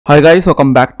Hi guys,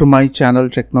 welcome back to my channel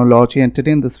Technology, and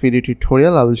today in this video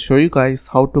tutorial I will show you guys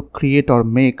how to create or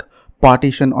make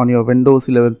partition on your Windows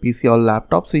 11 PC or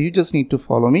laptop. So you just need to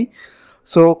follow me.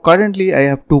 So currently I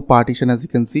have two partition, as you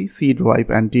can see, C drive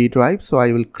and D drive. So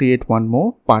I will create one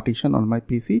more partition on my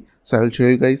PC. So I will show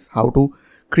you guys how to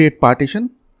create partition.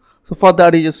 So for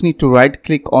that you just need to right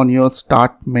click on your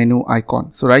start menu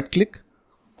icon. So right click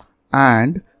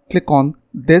and click on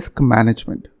disk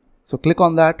management. So click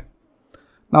on that.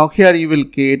 Now here you will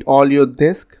get all your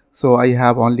disk. So I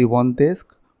have only one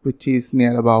disk which is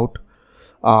near about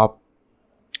 2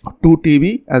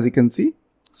 TB, as you can see.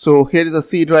 So here is a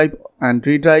C drive and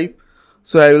D drive.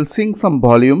 So I will sync some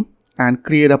volume and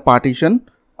create a partition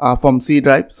from C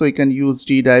drive. So you can use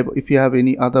D drive. If you have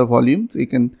any other volumes, you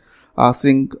can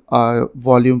sync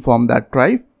volume from that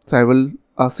drive. So I will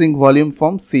sync volume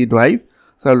from C drive.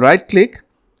 So I'll right click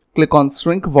on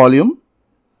shrink volume.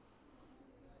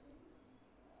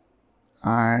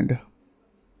 And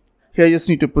here you just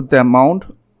need to put the amount,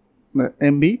 the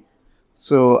MB.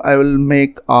 So I will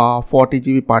make a 40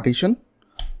 GB partition.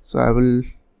 So I will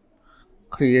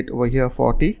create over here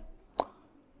 40.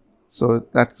 So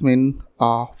that's mean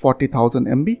 40,000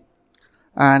 MB,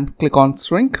 and click on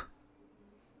shrink.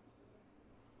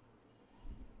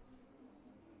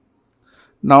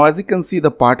 Now as you can see,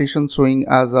 the partition showing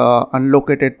as a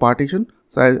unlocated partition.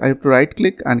 So I have to right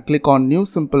click and click on new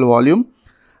simple volume.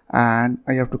 And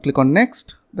I have to click on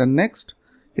next, then next.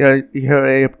 Here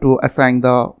I have to assign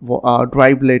the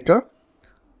drive later.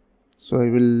 So I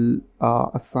will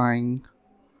assign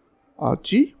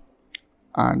G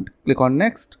and click on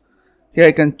next. Here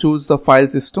I can choose the file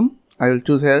system. I will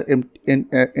choose here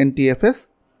NTFS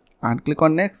and click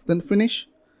on next, then finish.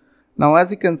 Now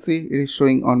as you can see, it is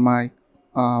showing on my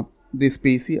this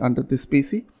PC, under this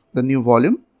PC, the new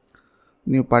volume,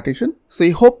 new partition. So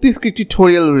I hope this quick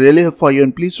tutorial will really help for you,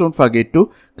 and please don't forget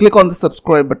to click on the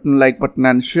subscribe button, like button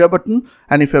and share button.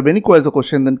 And if you have any queries or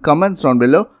question, then comments down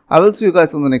below. I will see you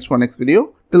guys on the next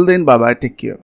video. Till then, bye bye, take care.